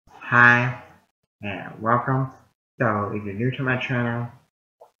Hi and welcome. So if you're new to my channel,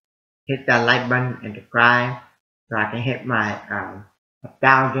 hit that like button and subscribe so I can hit my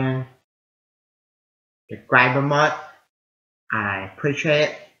 1,000 subscriber mark. I appreciate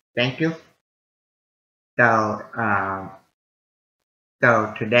it. Thank you. So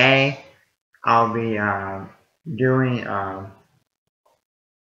today I'll be doing for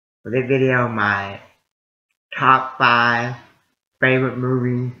this video my top 5 favorite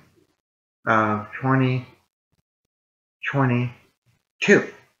movies of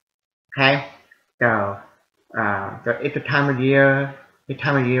 2022. Okay, so it's the time of year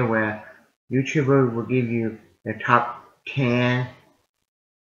where YouTubers will give you the top 10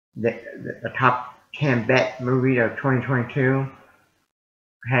 the top 10 best movies of 2022.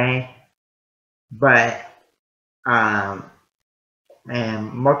 Okay, but and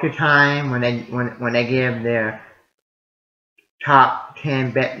most of the time when they give their top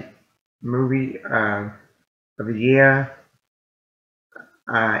 10 best movie of the year,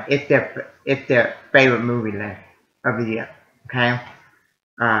 it's their favorite movie list of the year. Okay,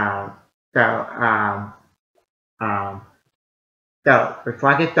 so before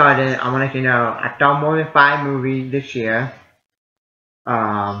I get started, I want to let you know I saw more than 5 movies this year.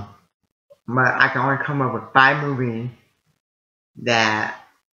 But I can only come up with 5 movies that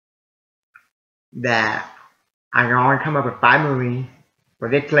I can only come up with 5 movies for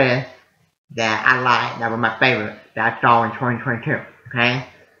this list that I like, that were my favorite, that I saw in 2022. Okay,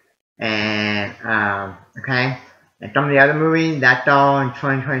 and and some of the other movies that I saw in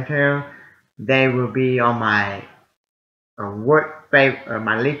 2022, they will be on my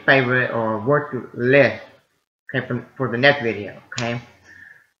my least favorite or worst list. Okay, for the next video. Okay.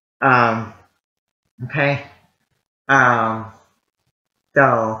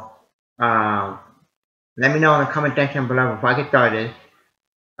 So let me know in the comment section below before I get started.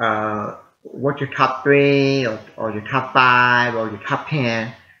 What's your top 3 or your top 5 or your top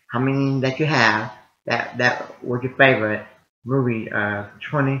 10? How many that you have that was your favorite movie of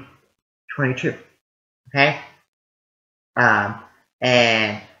 2022? Okay. And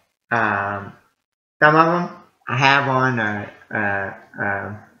some of them I have on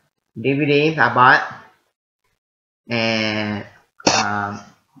DVDs I bought, and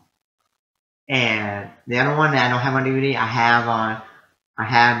the other one that I don't have on DVD, I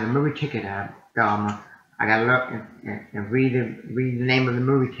have the movie ticket up. So I gotta look and read the name of the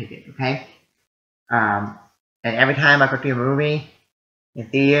movie ticket. Okay. And every time I go see a movie in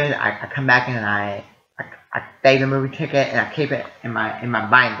theaters, I come back and I save the movie ticket and I keep it in my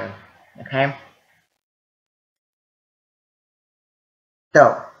binder. Okay.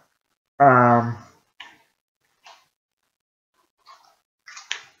 So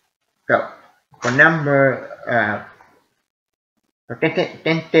for number since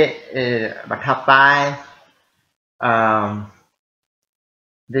it is my top 5,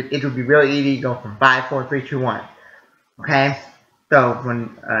 it will be really easy to go from 5, 4, 3, 2, 1. Okay. So for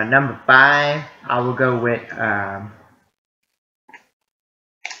number 5, I will go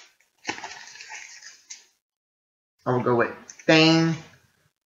with Thing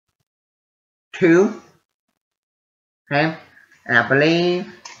 2. Okay, and I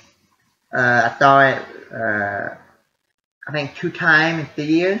believe I saw it I think 2 times in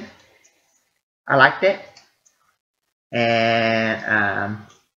theaters. I liked it, and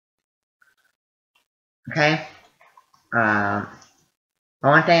okay. The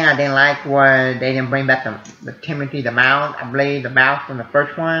only thing I didn't like was they didn't bring back the Timothy the Mouse. I believe the mouse from the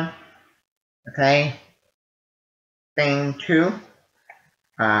first one. Okay. Thing 2.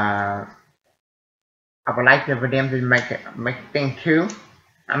 I would like for them to make Thing 2.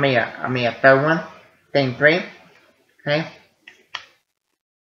 I mean a third one. Thing 3. Okay.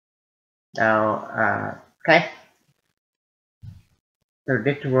 So okay. So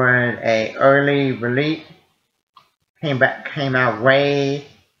this was a early release. Came out way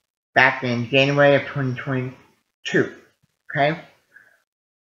back in January of 2022. Okay.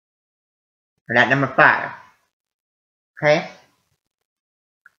 So that's number 5. Okay.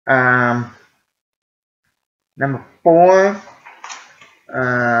 Number 4.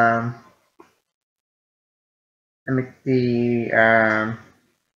 Let me see.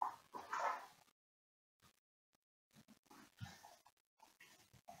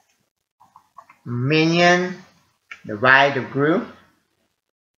 Minion, The Rise of Gru.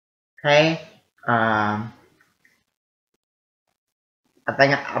 Okay. I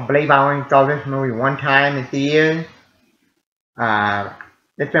believe I only saw this movie 1 time in theaters.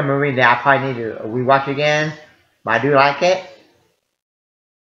 This is a movie that I probably need to rewatch again, but I do like it.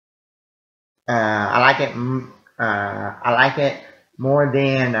 I like it more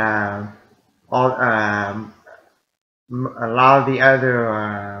than all a lot of the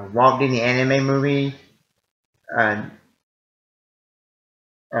other Walt Disney anime movies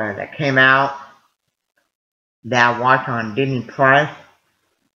that came out that I watched on Disney Plus.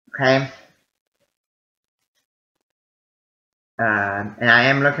 Okay, and I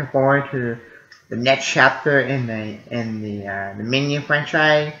am looking forward to the next chapter in the Minion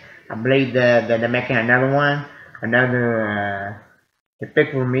franchise. I believe they're making another one, another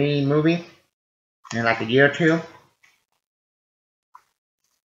Despicable Me movie in like a year or two.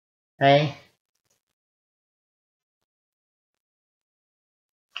 Okay.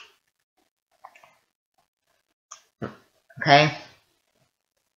 Okay.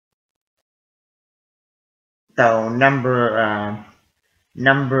 So number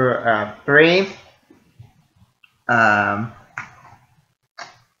 3.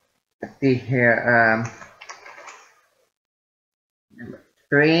 Let's see here. Number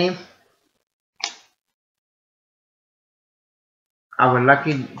 3. I was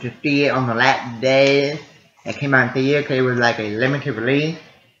lucky to see it on the last day it came out in theater because it was like a limited release.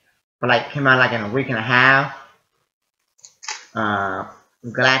 But like came out like in a week and a half.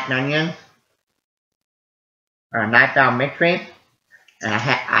 Glass Onion. Night Owl Mystery. And I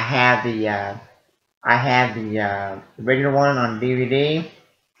have the original one on DVD.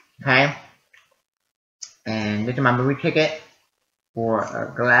 Okay. And this is my movie ticket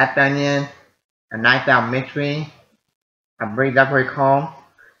for Glass Onion, A Night Owl Mystery. I believe that's what it's called.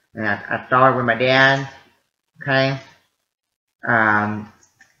 And I saw it with my dad. Okay.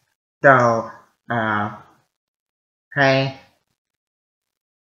 So, okay.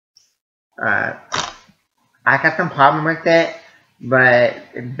 I got some problem with it, but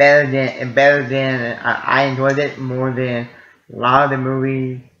it's better than I enjoyed it more than a lot of the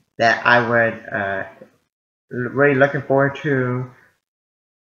movies that I was really looking forward to.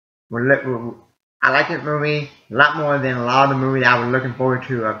 I like this movie a lot more than a lot of the movies I was looking forward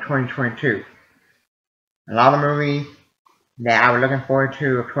to of 2022. A lot of the movies that I was looking forward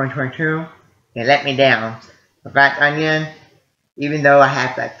to of 2022, they let me down. The Glass Onion, even though I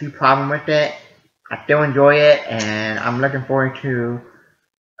have a few problems with it, I still enjoy it, and I'm looking forward to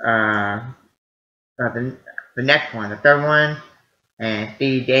the next one, the third one, and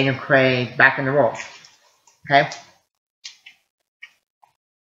see Daniel Craig back in the role. Okay.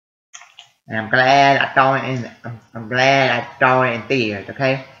 And I'm glad I saw it in theaters.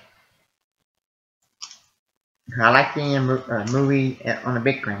 Okay. I like seeing a movie on the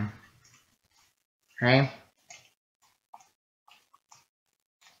big screen. Okay.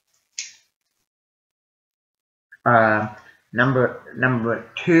 Number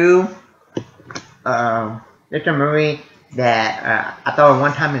 2. It's a movie that I saw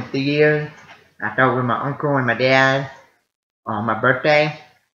one time in theaters. I saw it with my uncle and my dad on my birthday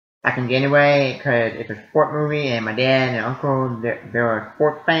back in January because it's a sport movie and my dad and uncle they're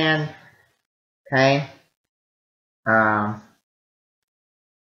sports fans. Okay. I'm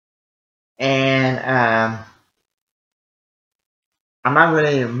not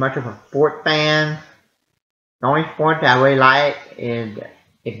really much of a sports fan. The only sport that I really like is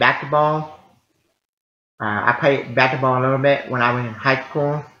basketball. I played basketball a little bit when I was in high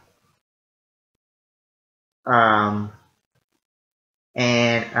school.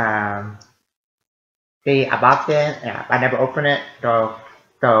 See, I bought it. I never opened it, so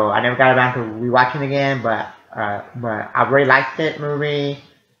I never got around to rewatching it again. But I really liked it movie,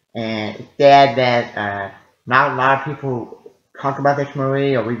 and it's sad that not a lot of people talk about this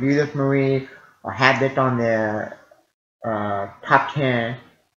movie or review this movie or have this on their top 10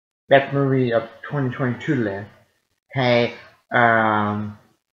 best movie of 2022 list. Okay, I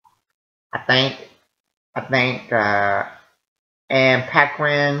think Anne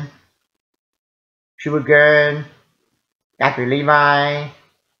Paquin, she was good. Dr. Levi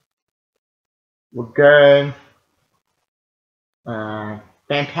was good.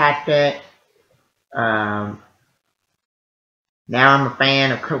 Fantastic. Now I'm a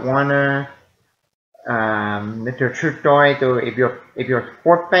fan of Kurt Warner. This is a true story, so if you're a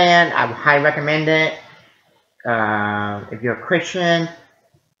sports fan, I would highly recommend it. If you're a Christian,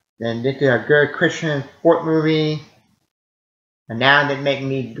 then this is a good Christian sport movie. And now that make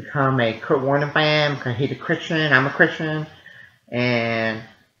me become a Kurt Warner fan because he's a Christian, I'm a Christian, and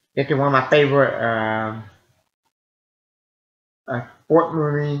this is one of my favorite sport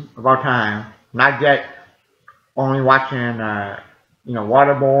movies of all time. Not just only watching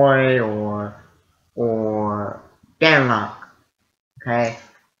Waterboy or Scanlock. Okay,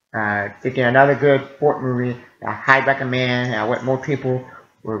 this is another good sport movie that I highly recommend. I want more people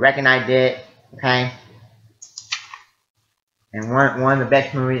will recognize it. Okay. and one of the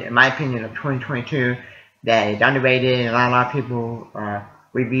best movies, in my opinion, of 2022 that is underrated and a lot of people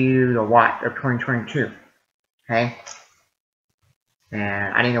reviewed or watched of 2022. Okay,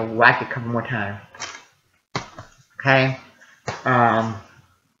 and I need to watch it a couple more times. Okay, and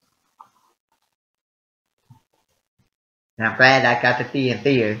I'm glad I got to see it in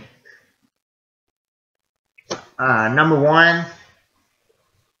theaters. Number one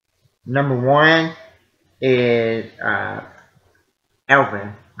is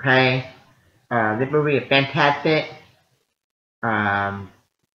Elvis. Okay, this movie is fantastic.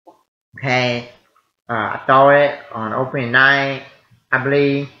 Okay, I saw it on opening night, I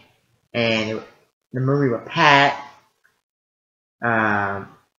believe, and the movie was packed. I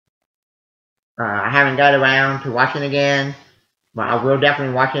haven't got around to watching it again, but I will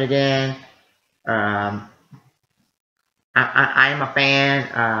definitely watch it again. I am a fan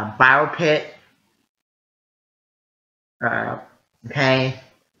of biopic. Okay.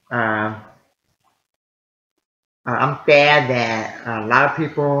 I'm sad that a lot of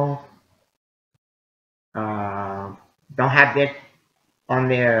people don't have this on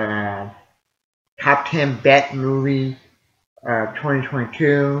their top 10 best movie of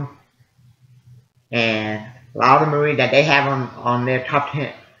 2022, and a lot of the movies that they have on their top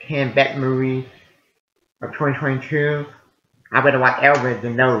 10 best movie of 2022, I better watch Elvis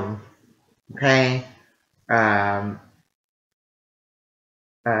than those. Okay.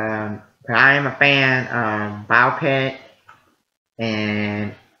 I am a fan of biopic,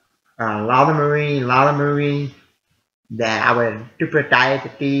 and a lot of movies that I was super excited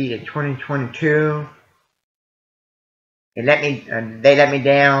to see in 2022. They let me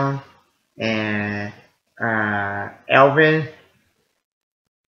down, and Elvis,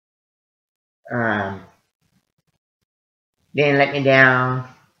 didn't let me down.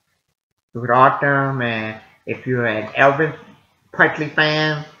 It was awesome, and if you're an Elvis Presley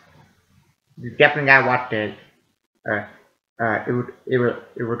fan, you definitely gotta watch it. It was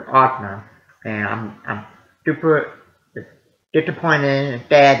awesome, and I'm super disappointed and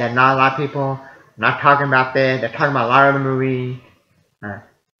sad that not a lot of people are not talking about this. They're talking about a lot of the movies.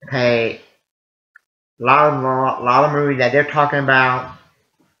 Okay, a lot of movies that they're talking about.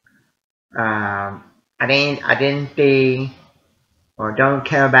 I didn't see or don't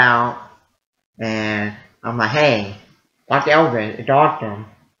care about, and I'm like, hey, watch Elvis. It's awesome.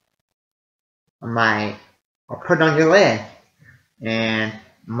 I'm like, I'll put it on your list, and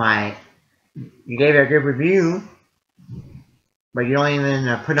I'm like, you gave it a good review, but you don't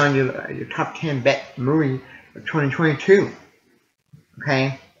even put on your top 10 best movie of 2022.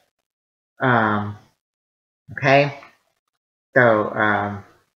 Okay. Okay. So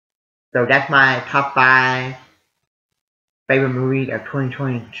that's my top 5 favorite movies of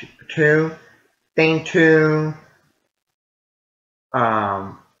 2022. Thing 2,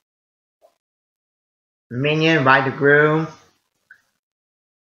 Minion, Ride the Groove,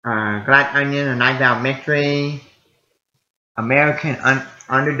 Glass Onion, A Knives Out Mystery, American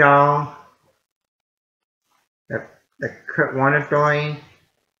Underdog, the Kurt Warner story,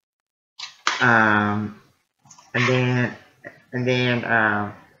 and then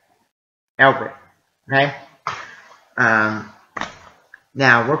Elvis. Okay.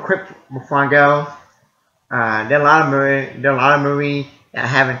 Now, real quick before I go, there are a lot of movies that I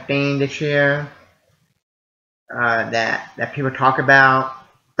haven't seen this year. That people talk about.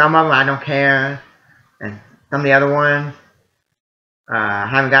 Some of them I don't care, and some of the other ones I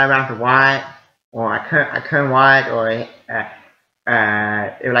haven't got around to watch, or I couldn't watch, or it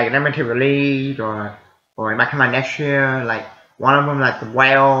was like limited release, or it might come out next year. Like one of them, like The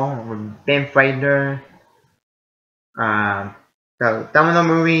Whale with Ben Fraser. So some of the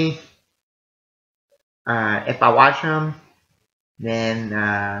movies, if I watch them, then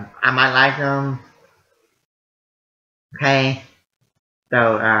I might like them. Okay.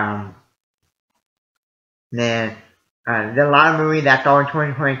 So then there's a lot of movies that I saw in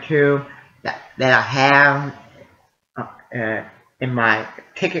 2022 that I have in my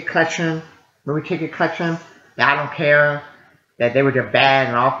movie ticket collection, that I don't care, that they were just bad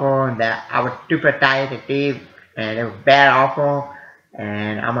and awful, and that I was super excited to see, and it was bad and awful,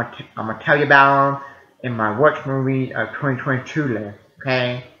 and I'm gonna tell you about them in my watch movie of 2022 list.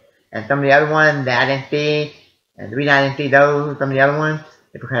 Okay. And some of the other ones that I didn't see, and the reason I didn't see some of the other ones,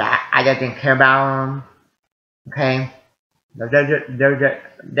 is because I just didn't care about them. Okay.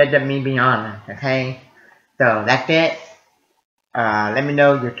 That's just me being honest. Okay. So that's it. Let me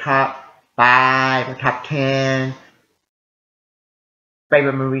know your top 5 or top 10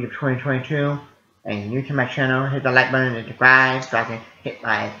 favorite movies of 2022. And new to my channel, hit the like button and subscribe so I can hit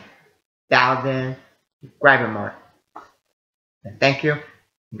my 1,000 subscriber mark. And thank you.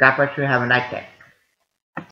 God bless you. Have a nice day.